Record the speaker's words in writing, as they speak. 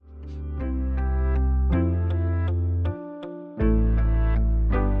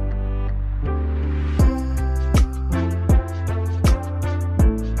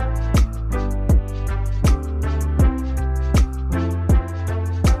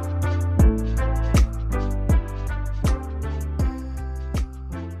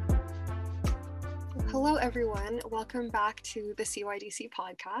everyone. Welcome back to the CYDC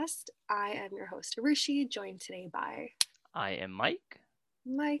podcast. I am your host, Arushi, joined today by I am Mike.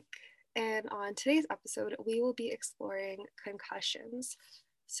 Mike. And on today's episode, we will be exploring concussions.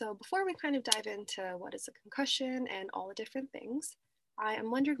 So, before we kind of dive into what is a concussion and all the different things, I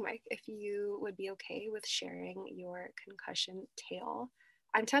am wondering, Mike, if you would be okay with sharing your concussion tale.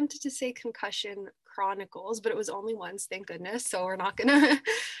 I'm tempted to say concussion chronicles, but it was only once, thank goodness. So we're not gonna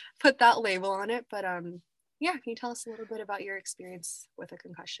put that label on it. But yeah, can you tell us a little bit about your experience with a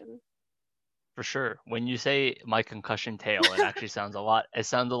concussion? For sure. When you say my concussion tale, it actually sounds a lot. It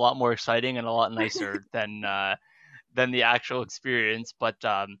sounds a lot more exciting and a lot nicer than the actual experience. But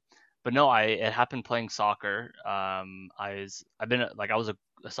no, it happened playing soccer. I was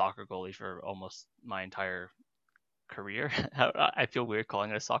a soccer goalie for almost my entire career. I feel weird calling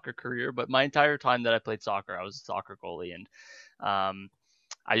it a soccer career, but my entire time that I played soccer, I was a soccer goalie, and um,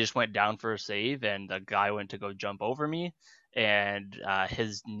 I just went down for a save, and the guy went to go jump over me, and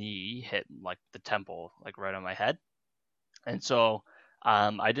his knee hit like the temple, like right on my head. And so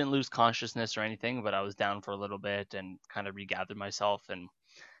I didn't lose consciousness or anything, but I was down for a little bit and kind of regathered myself and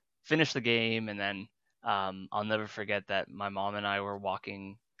finished the game. And then I'll never forget that my mom and I were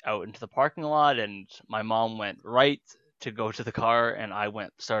walking out into the parking lot, and my mom went right to go to the car, and I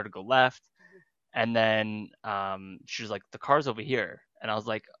started to go left, and then she was like, the car's over here, and I was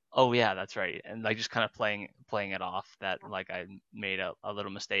like, oh yeah, that's right, and like just kind of playing it off that like I made a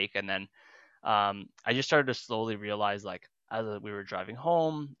little mistake. And then I just started to slowly realize, like, as we were driving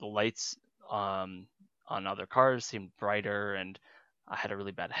home, the lights on other cars seemed brighter, and I had a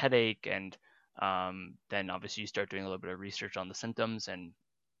really bad headache. And then obviously you start doing a little bit of research on the symptoms and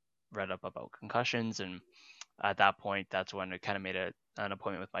read up about concussions. And at that point, that's when I kind of made an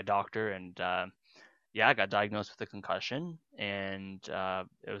appointment with my doctor. And yeah, I got diagnosed with a concussion, and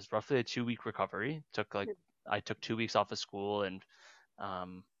it was roughly a 2 week recovery. I took 2 weeks off of school, and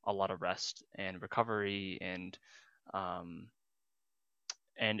a lot of rest and recovery, um,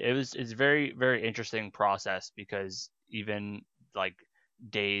 and it's very very interesting process, because even like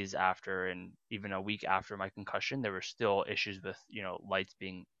days after and even a week after my concussion, there were still issues with lights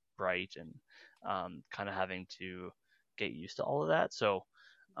being bright, and kind of having to get used to all of that. So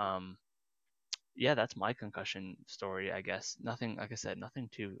um, yeah, that's my concussion story, I guess. Nothing, like I said, nothing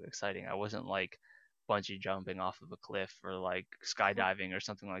too exciting. I wasn't like bungee jumping off of a cliff or like skydiving or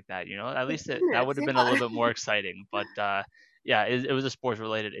something like that. At Thank least that goodness, would have been a yeah. little bit more exciting. But yeah, it was a sports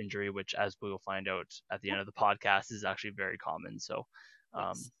related injury, which, as we will find out at the end of the podcast, is actually very common. So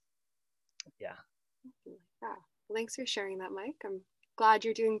um, Yes. yeah. Yeah. Well, thanks for sharing that, Mike. I'm glad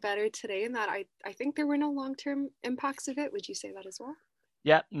you're doing better today and that I think there were no long-term impacts of it. Would you say that as well?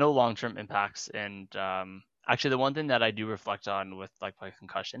 Yeah, no long term impacts. And actually, the one thing that I do reflect on with like my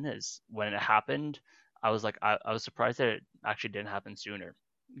concussion is when it happened, I was surprised that it actually didn't happen sooner,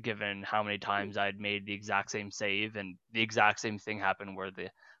 given how many times I'd made the exact same save and the exact same thing happened where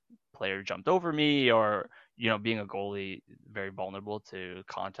the player jumped over me, or being a goalie, very vulnerable to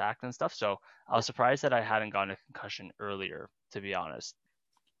contact and stuff. So I Yeah. was surprised that I hadn't gotten a concussion earlier, to be honest.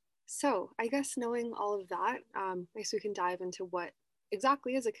 So I guess knowing all of that, I guess we can dive into what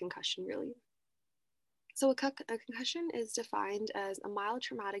exactly is a concussion, really. So a concussion is defined as a mild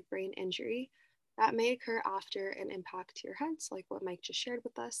traumatic brain injury that may occur after an impact to your head, so like what Mike just shared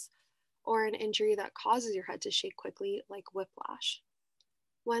with us, or an injury that causes your head to shake quickly, like whiplash.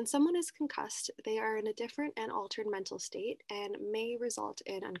 When someone is concussed, they are in a different and altered mental state and may result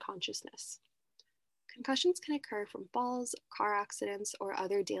in unconsciousness. Concussions can occur from falls, car accidents, or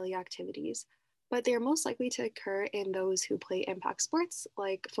other daily activities, but they are most likely to occur in those who play impact sports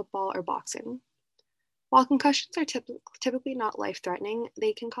like football or boxing. While concussions are typically not life threatening,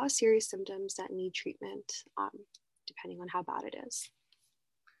 they can cause serious symptoms that need treatment, depending on how bad it is.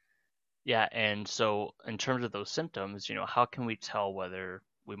 Yeah, and so in terms of those symptoms, how can we tell whether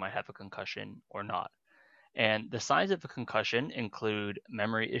we might have a concussion or not? And the signs of a concussion include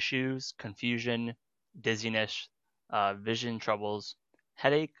memory issues, confusion, dizziness, vision troubles,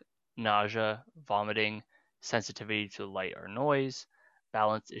 headache, nausea, vomiting, sensitivity to light or noise,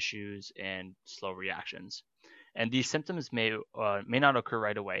 balance issues, and slow reactions. And these symptoms may not occur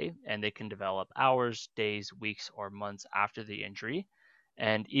right away, and they can develop hours, days, weeks, or months after the injury.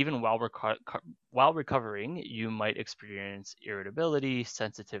 And even while recovering, you might experience irritability,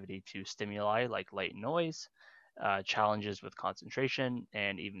 sensitivity to stimuli like light and noise, challenges with concentration,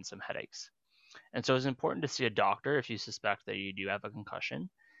 and even some headaches. And so it's important to see a doctor if you suspect that you do have a concussion.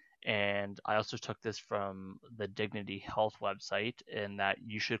 And I also took this from the Dignity Health website, in that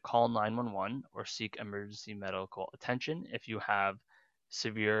you should call 911 or seek emergency medical attention if you have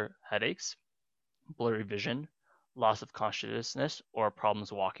severe headaches, blurry vision, loss of consciousness, or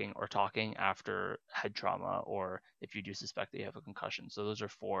problems walking or talking after head trauma, or if you do suspect that you have a concussion. So those are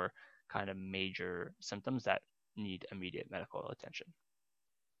four kind of major symptoms that need immediate medical attention.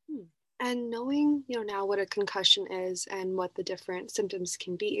 Hmm. And knowing, now what a concussion is and what the different symptoms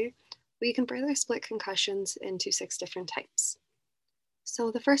can be, we can further split concussions into 6 different types.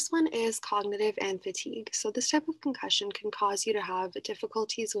 So the first one is cognitive and fatigue. So this type of concussion can cause you to have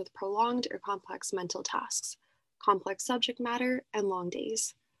difficulties with prolonged or complex mental tasks, complex subject matter, and long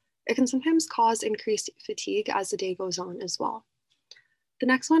days. It can sometimes cause increased fatigue as the day goes on as well. The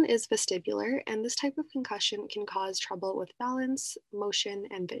next one is vestibular, and this type of concussion can cause trouble with balance, motion,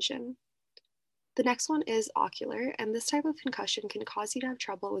 and vision. The next one is ocular, and this type of concussion can cause you to have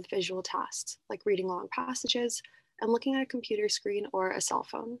trouble with visual tasks, like reading long passages and looking at a computer screen or a cell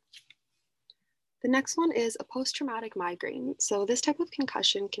phone. The next one is a post traumatic migraine. So, this type of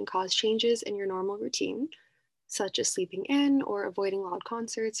concussion can cause changes in your normal routine, such as sleeping in or avoiding loud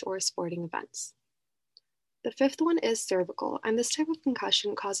concerts or sporting events. The fifth one is cervical, and this type of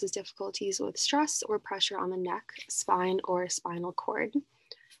concussion causes difficulties with stress or pressure on the neck, spine, or spinal cord.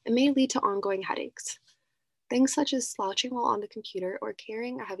 It may lead to ongoing headaches. Things such as slouching while on the computer or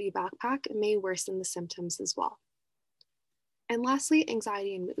carrying a heavy backpack may worsen the symptoms as well. And lastly,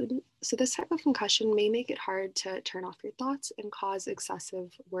 anxiety and mood. So, this type of concussion may make it hard to turn off your thoughts and cause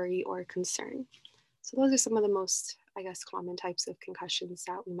excessive worry or concern. So, those are some of the most, common types of concussions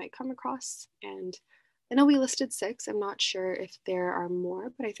that we might come across. And I know we listed 6. I'm not sure if there are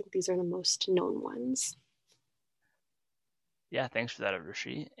more, but I think these are the most known ones. Yeah, thanks for that,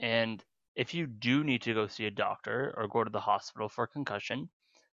 Arushi. And if you do need to go see a doctor or go to the hospital for a concussion,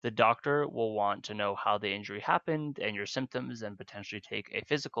 the doctor will want to know how the injury happened and your symptoms and potentially take a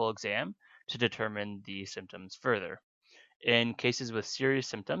physical exam to determine the symptoms further. In cases with serious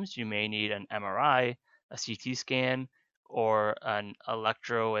symptoms, you may need an MRI, a CT scan, or an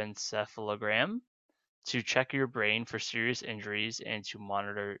electroencephalogram to check your brain for serious injuries and to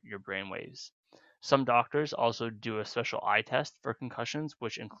monitor your brain waves. Some doctors also do a special eye test for concussions,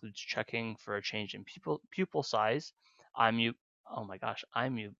 which includes checking for a change in pupil size, eye mu- oh my gosh, eye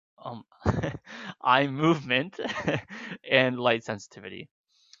movement, and light sensitivity.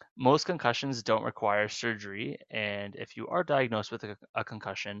 Most concussions don't require surgery, and if you are diagnosed with a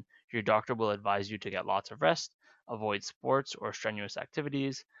concussion, your doctor will advise you to get lots of rest, avoid sports or strenuous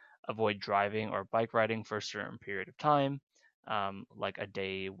activities, avoid driving or bike riding for a certain period of time, like a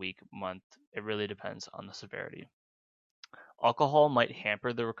day, week, month. It really depends on the severity. Alcohol might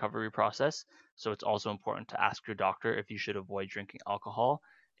hamper the recovery process, so it's also important to ask your doctor if you should avoid drinking alcohol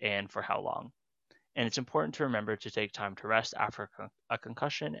and for how long. And it's important to remember to take time to rest after a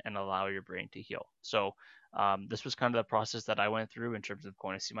concussion and allow your brain to heal. So, this was kind of the process that I went through in terms of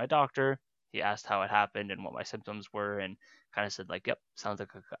going to see my doctor. He asked how it happened and what my symptoms were, and kind of said, like, yep, sounds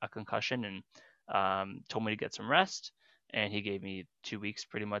like a concussion, and told me to get some rest. And he gave me 2 weeks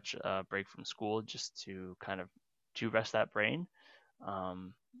pretty much break from school just to kind of to rest that brain.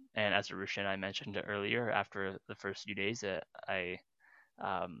 Um, and as Arusha and I mentioned earlier, after the first few days, I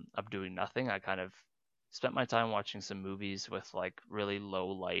of doing nothing, I kind of spent my time watching some movies with like really low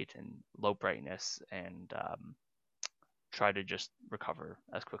light and low brightness, and try to just recover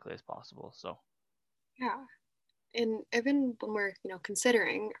as quickly as possible. So Yeah. And even when we're,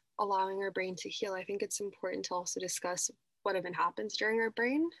 considering allowing our brain to heal, I think it's important to also discuss what even happens during our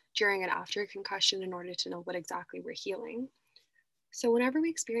brain, during and after a concussion, in order to know what exactly we're healing. So, whenever we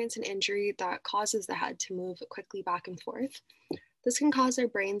experience an injury that causes the head to move quickly back and forth, this can cause our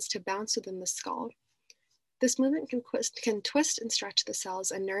brains to bounce within the skull. This movement can twist and stretch the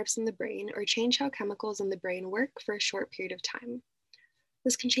cells and nerves in the brain or change how chemicals in the brain work for a short period of time.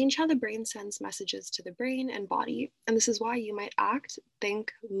 This can change how the brain sends messages to the brain and body, and this is why you might act,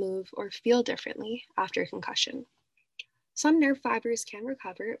 think, move, or feel differently after a concussion. Some nerve fibers can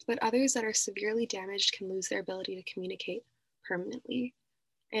recover, but others that are severely damaged can lose their ability to communicate permanently.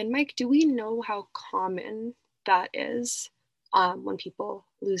 And Mike, do we know how common that is when people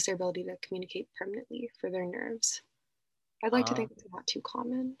lose their ability to communicate permanently for their nerves? I'd like to um, think it's not too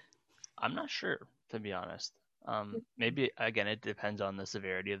common. I'm not sure, to be honest. Maybe again, it depends on the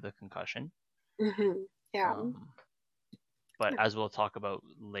severity of the concussion. Mm-hmm. Yeah. Um, but as we'll talk about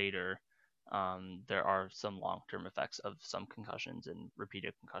later, there are some long-term effects of some concussions and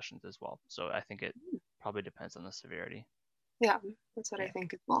repeated concussions as well. So I think it probably depends on the severity. Yeah, that's what I Yeah.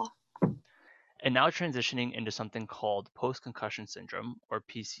 think as well. And now transitioning into something called post-concussion syndrome, or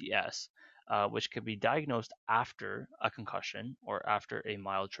PCS, which can be diagnosed after a concussion or after a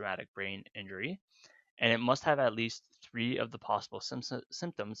mild traumatic brain injury. and it must have at least 3 of the possible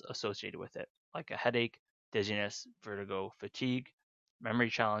symptoms associated with it, like a headache, dizziness, vertigo, fatigue, memory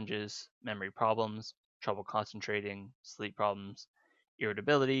challenges, memory problems, trouble concentrating, sleep problems,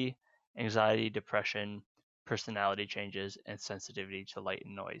 irritability, anxiety, depression, personality changes, and sensitivity to light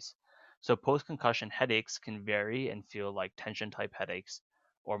and noise. So post-concussion headaches can vary and feel like tension-type headaches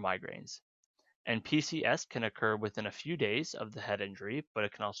or migraines. And PCS can occur within a few days of the head injury, but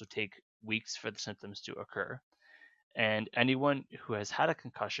it can also take weeks for the symptoms to occur. And anyone who has had a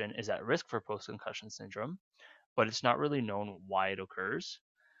concussion is at risk for post-concussion syndrome, but it's not really known why it occurs.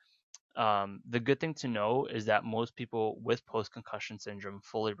 The good thing to know is that most people with post-concussion syndrome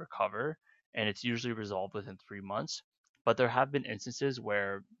fully recover, and it's usually resolved within 3 months. But there have been instances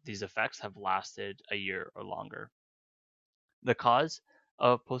where these effects have lasted a year or longer. The cause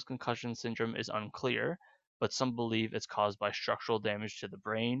of post-concussion syndrome is unclear, but some believe it's caused by structural damage to the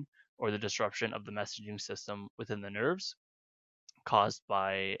brain or the disruption of the messaging system within the nerves caused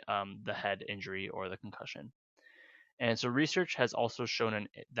by the head injury or the concussion. And so research has also shown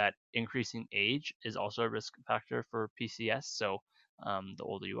that increasing age is also a risk factor for PCS. So the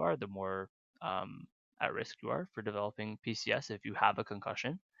older you are, the more at risk you are for developing PCS if you have a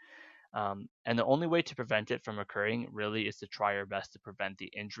concussion. And the only way to prevent it from occurring really is to try your best to prevent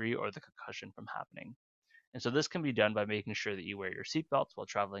the injury or the concussion from happening. And so this can be done by making sure that you wear your seatbelts while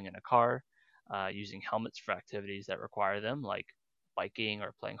traveling in a car, using helmets for activities that require them, like biking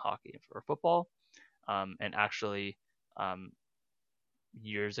or playing hockey or football. And actually, um,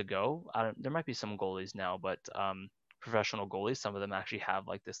 years ago, there might be some goalies now, but professional goalies, some of them actually have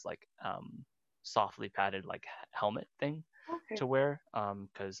like this like softly padded like helmet thing Okay. to wear,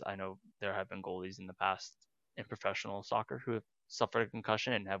 because I know there have been goalies in the past in professional soccer who have suffered a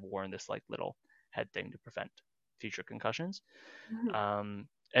concussion and have worn this like little head thing to prevent future concussions. Mhm.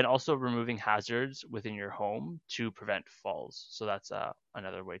 And also removing hazards within your home to prevent falls. So that's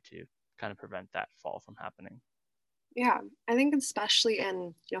another way to kind of prevent that fall from happening. Yeah, I think especially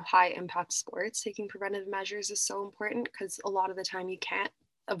in high impact sports, taking preventative measures is so important because a lot of the time you can't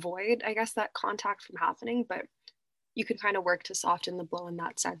avoid, I guess, that contact from happening, but you can kind of work to soften the blow in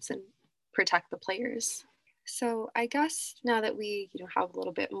that sense and protect the players. So I guess now that we have a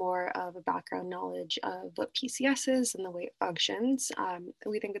little bit more of a background knowledge of what PCS is and the way it functions,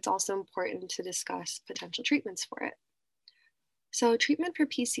 we think it's also important to discuss potential treatments for it. So, treatment for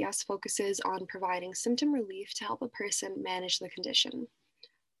PCS focuses on providing symptom relief to help a person manage the condition.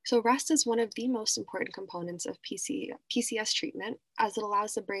 So, rest is one of the most important components of PCS treatment as it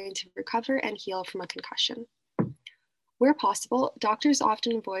allows the brain to recover and heal from a concussion. Where possible, doctors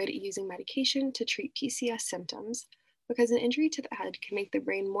often avoid using medication to treat PCS symptoms because an injury to the head can make the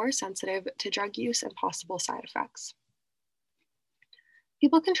brain more sensitive to drug use and possible side effects.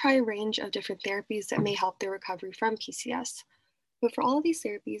 People can try a range of different therapies that may help their recovery from PCS, but for all of these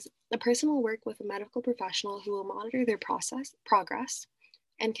therapies, a person will work with a medical professional who will monitor their progress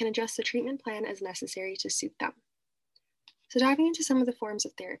and can adjust the treatment plan as necessary to suit them. So, diving into some of the forms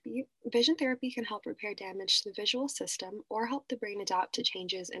of therapy, vision therapy can help repair damage to the visual system or help the brain adapt to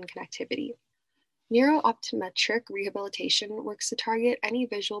changes in connectivity. Neurooptometric rehabilitation works to target any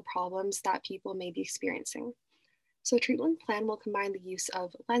visual problems that people may be experiencing. So, a treatment plan will combine the use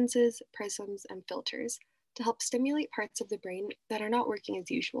of lenses, prisms, and filters to help stimulate parts of the brain that are not working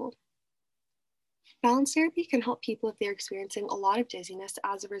as usual. Balance therapy can help people if they're experiencing a lot of dizziness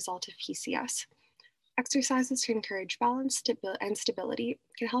as a result of PCS. Exercises to encourage balance and stability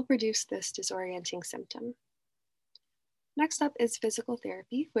can help reduce this disorienting symptom. Next up is physical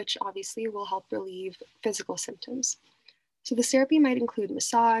therapy, which obviously will help relieve physical symptoms. So, this therapy might include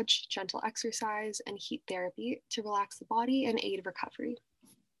massage, gentle exercise, and heat therapy to relax the body and aid recovery.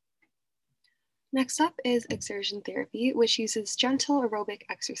 Next up is exertion therapy, which uses gentle aerobic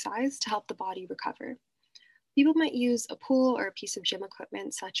exercise to help the body recover. People might use a pool or a piece of gym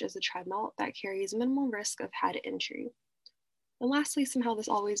equipment, such as a treadmill, that carries minimal risk of head injury. And lastly, somehow this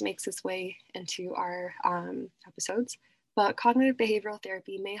always makes its way into our episodes, but cognitive behavioral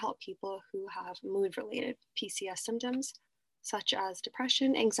therapy may help people who have mood related PCS symptoms, such as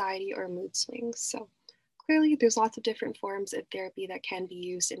depression, anxiety, or mood swings. So clearly, there's lots of different forms of therapy that can be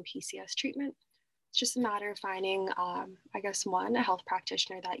used in PCS treatment. It's just a matter of finding, I guess, one, a health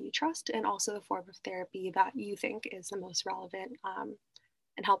practitioner that you trust, and also the form of therapy that you think is the most relevant and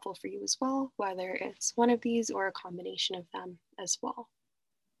helpful for you as well, whether it's one of these or a combination of them as well.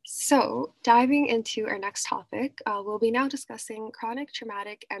 So, diving into our next topic, we'll be now discussing chronic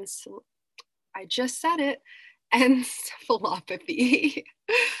traumatic I just said it, encephalopathy.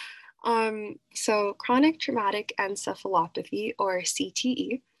 So, chronic traumatic encephalopathy, or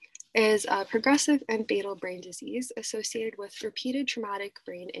CTE, is a progressive and fatal brain disease associated with repeated traumatic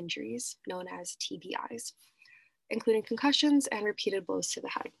brain injuries, known as TBIs, including concussions and repeated blows to the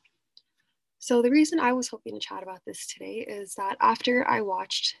head. So, the reason I was hoping to chat about this today is that after I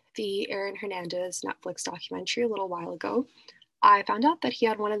watched the Aaron Hernandez Netflix documentary a little while ago, I found out that he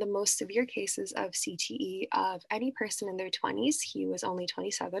had one of the most severe cases of CTE of any person in their 20s. He was only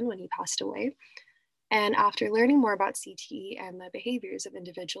 27 when he passed away. And after learning more about CTE and the behaviors of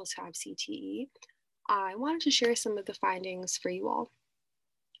individuals who have CTE, I wanted to share some of the findings for you all.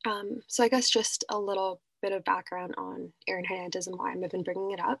 So, I guess just a little bit of background on Aaron Hernandez and why I've been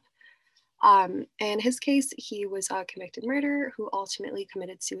bringing it up. In his case, he was a convicted murderer who ultimately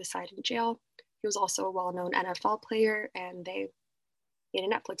committed suicide in jail. He was also a well known NFL player, and they made a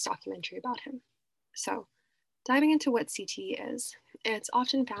Netflix documentary about him. So, diving into what CTE is, it's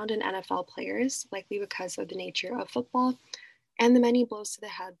often found in NFL players, likely because of the nature of football and the many blows to the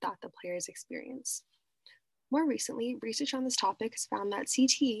head that the players experience. More recently, research on this topic has found that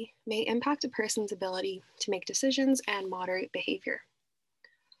CTE may impact a person's ability to make decisions and moderate behavior.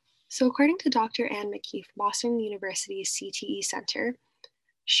 So, according to Dr. Anne McKeith, Boston University's CTE Center,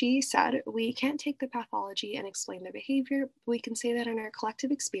 she said, "We can't take the pathology and explain the behavior, but we can say that in our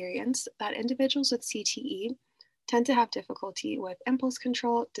collective experience, that individuals with CTE tend to have difficulty with impulse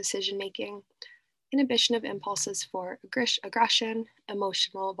control, decision making, inhibition of impulses for aggression,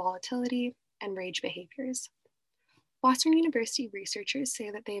 emotional volatility, and rage behaviors." Boston University researchers say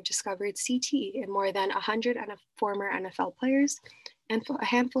that they have discovered CTE in more than 100 former NFL players, and a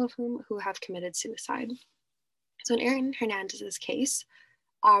handful of whom who have committed suicide. So in Aaron Hernandez's case,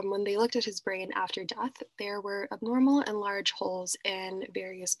 when they looked at his brain after death, there were abnormal and large holes in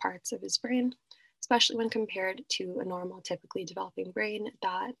various parts of his brain, especially when compared to a normal, typically developing brain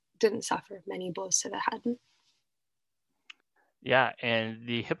that didn't suffer many blows to the head. Yeah, and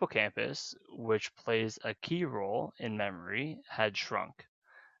the hippocampus, which plays a key role in memory, had shrunk.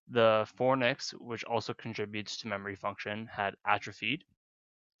 The fornix, which also contributes to memory function, had atrophied.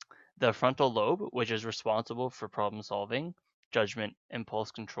 The frontal lobe, which is responsible for problem solving, judgment,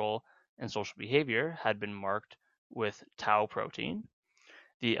 impulse control, and social behavior, had been marked with tau protein.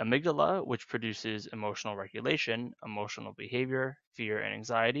 The amygdala, which produces emotional regulation, emotional behavior, fear, and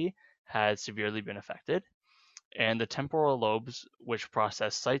anxiety, had severely been affected. And the temporal lobes, which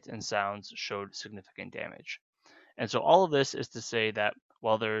process sights and sounds, showed significant damage. And so all of this is to say that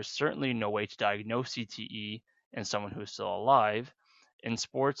while there is certainly no way to diagnose CTE in someone who is still alive, in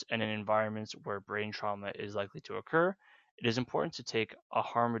sports and in environments where brain trauma is likely to occur, it is important to take a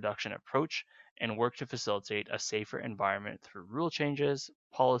harm reduction approach and work to facilitate a safer environment through rule changes,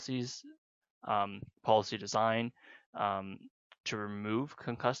 policies, policy design, um, to remove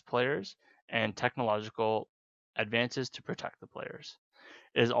concussed players, and technological advances to protect the players.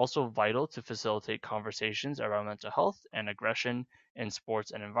 It is also vital to facilitate conversations around mental health and aggression in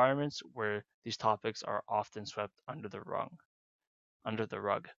sports and environments where these topics are often swept under the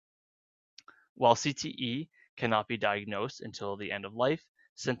rug. While CTE cannot be diagnosed until the end of life,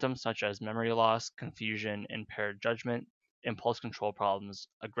 symptoms such as memory loss, confusion, impaired judgment, impulse control problems,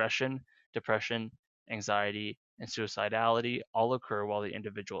 aggression, depression, anxiety, and suicidality all occur while the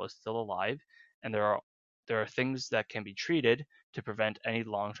individual is still alive, and there are things that can be treated to prevent any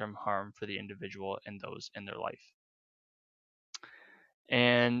long-term harm for the individual and those in their life.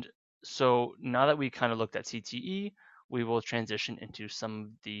 And so now that we kind of looked at CTE, we will transition into some of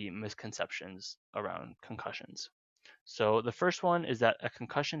the misconceptions around concussions. So the first one is that a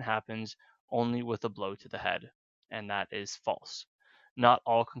concussion happens only with a blow to the head, and that is false. Not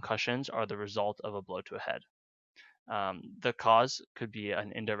all concussions are the result of a blow to a head. The cause could be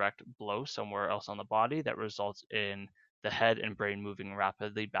an indirect blow somewhere else on the body that results in the head and brain moving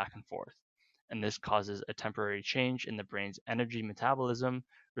rapidly back and forth. And this causes a temporary change in the brain's energy metabolism,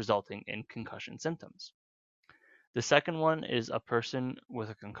 resulting in concussion symptoms. The second one is a person with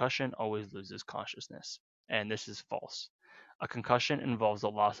a concussion always loses consciousness, and this is false. A concussion involves a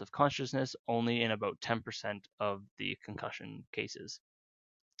loss of consciousness only in about 10% of the concussion cases.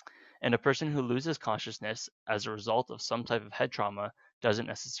 And a person who loses consciousness as a result of some type of head trauma doesn't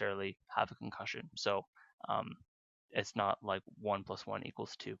necessarily have a concussion. So um, it's not like 1 + 1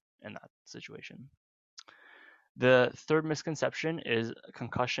 = 2 in that situation. The third misconception is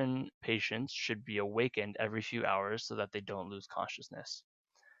concussion patients should be awakened every few hours so that they don't lose consciousness.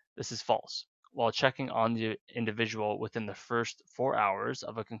 This is false. While checking on the individual within the first 4 hours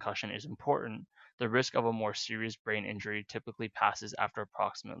of a concussion is important, the risk of a more serious brain injury typically passes after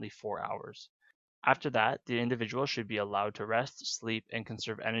approximately 4 hours. After that, the individual should be allowed to rest, sleep, and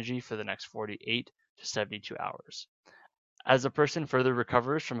conserve energy for the next 48 to 72 hours. As a person further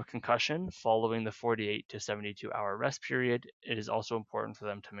recovers from a concussion following the 48 to 72-hour rest period, it is also important for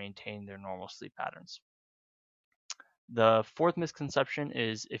them to maintain their normal sleep patterns. The fourth misconception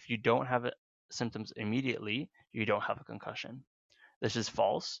is if you don't have symptoms immediately, you don't have a concussion. This is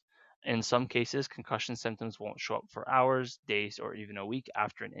false. In some cases, concussion symptoms won't show up for hours, days, or even a week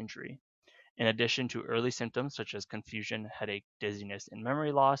after an injury. In addition to early symptoms such as confusion, headache, dizziness, and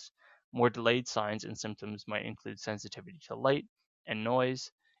memory loss, more delayed signs and symptoms might include sensitivity to light and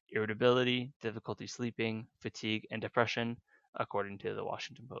noise, irritability, difficulty sleeping, fatigue, and depression, according to the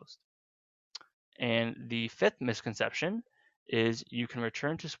Washington Post. And the fifth misconception is you can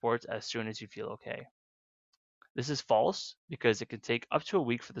return to sports as soon as you feel okay. This is false because it can take up to a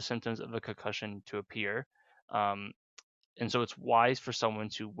week for the symptoms of a concussion to appear. Um, and so it's wise for someone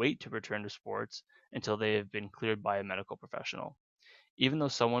to wait to return to sports until they have been cleared by a medical professional. Even though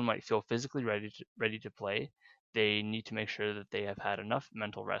someone might feel physically ready to play, they need to make sure that they have had enough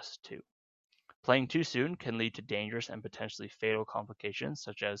mental rest too. Playing too soon can lead to dangerous and potentially fatal complications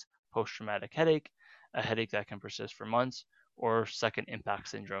such as post-traumatic headache, a headache that can persist for months, or second impact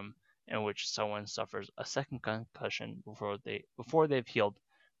syndrome, in which someone suffers a second concussion before they've healed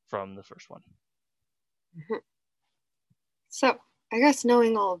from the first one. Mhm. So, I guess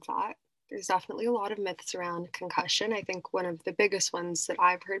knowing all of that, there's definitely a lot of myths around concussion. I think one of the biggest ones that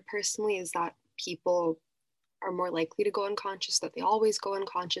I've heard personally is that people are more likely to go unconscious, that they always go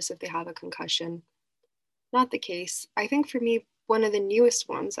unconscious if they have a concussion. Not the case. I think for me, one of the newest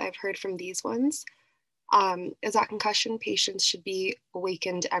ones I've heard from these ones is that concussion patients should be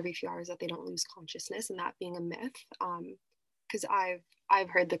awakened every few hours, that they don't lose consciousness, and that being a myth. Because I've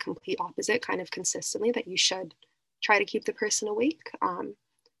heard the complete opposite kind of consistently, that you should try to keep the person awake. So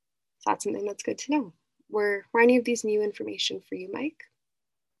that's something that's good to know. Were any of these new information for you, Mike?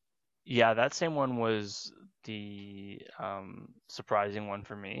 Yeah, that same one was the surprising one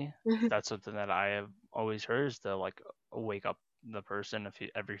for me. Mhm. That's something that I have always heard is to like wake up the person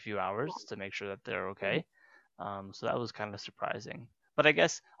every few Yeah. hours to make sure that they're Mhm. okay. So that was kind of surprising. But I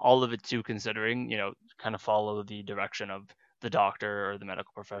guess all of it too, considering, kind of follow the direction of the doctor or the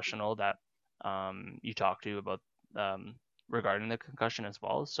medical professional that you talk to about um, regarding the concussion as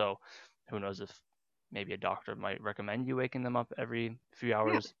well. So who knows if maybe a doctor might recommend you waking them up every few Yeah.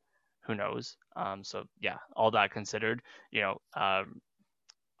 hours. Who knows? So yeah, all that considered,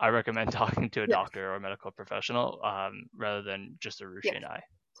 I recommend talking to a Yes. doctor or a medical professional rather than just Arushi Yes. and I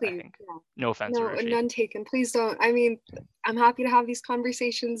Please. think. Yeah. No offense, No, Arushi. none taken. Please don't. I mean, I'm happy to have these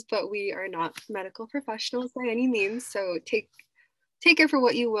conversations, but we are not medical professionals by any means. So take it for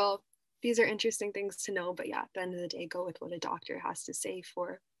what you will. These are interesting things to know, but yeah, at the end of the day, go with what a doctor has to say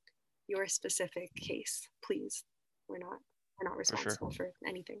for your specific case. Please. We're not we're not For sure. responsible for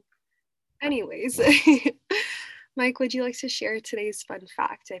anything. Anyways, Mike, would you like to share today's fun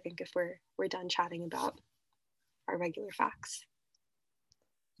fact? I think if we're done chatting about our regular facts.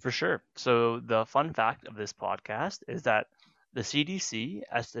 For sure. So the fun fact of this podcast is that the CDC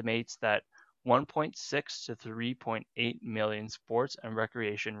estimates that 1.6 to 3.8 million sports and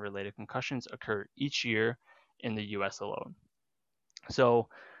recreation related concussions occur each year in the US alone. So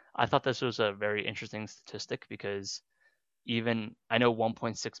I thought this was a very interesting statistic because even I know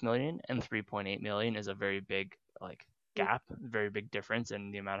 1.6 million and 3.8 million is a very big like gap, very big difference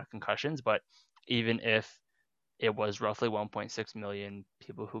in the amount of concussions, but even if it was roughly 1.6 million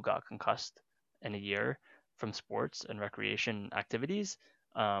people who got concussed in a year from sports and recreation activities.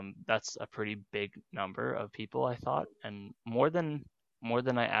 That's a pretty big number of people, I thought, and more than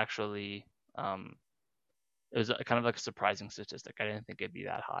I actually. It was kind of like a surprising statistic. I didn't think it'd be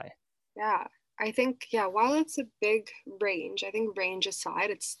that high. Yeah, I think, yeah, while it's a big range, I think range aside,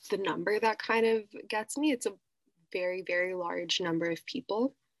 it's the number that kind of gets me. It's a very, very large number of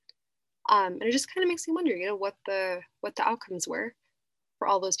people. And it just kind of makes me wonder, what the outcomes were for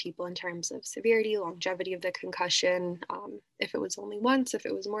all those people in terms of severity, longevity of the concussion, if it was only once, if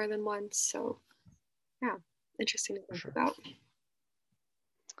it was more than once. So yeah, interesting to For think sure. about.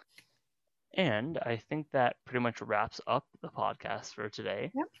 And I think that pretty much wraps up the podcast for today.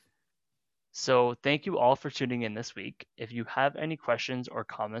 Yep. So thank you all for tuning in this week. If you have any questions or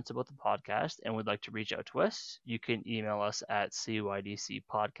comments about the podcast and would like to reach out to us, you can email us at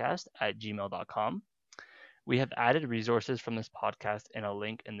cydcpodcast@gmail.com. We have added resources from this podcast in a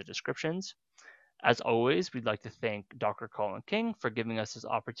link in the descriptions. As always, we'd like to thank Dr. Colin King for giving us this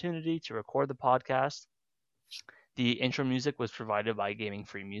opportunity to record the podcast. The intro music was provided by Gaming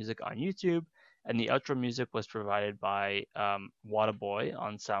Free Music on YouTube, and the outro music was provided by Wadaboy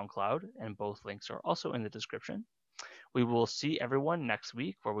on SoundCloud, and both links are also in the description. We will see everyone next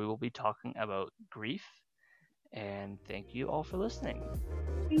week where we will be talking about grief. And thank you all for listening.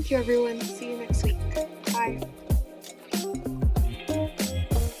 Thank you, everyone. See you next week. Bye.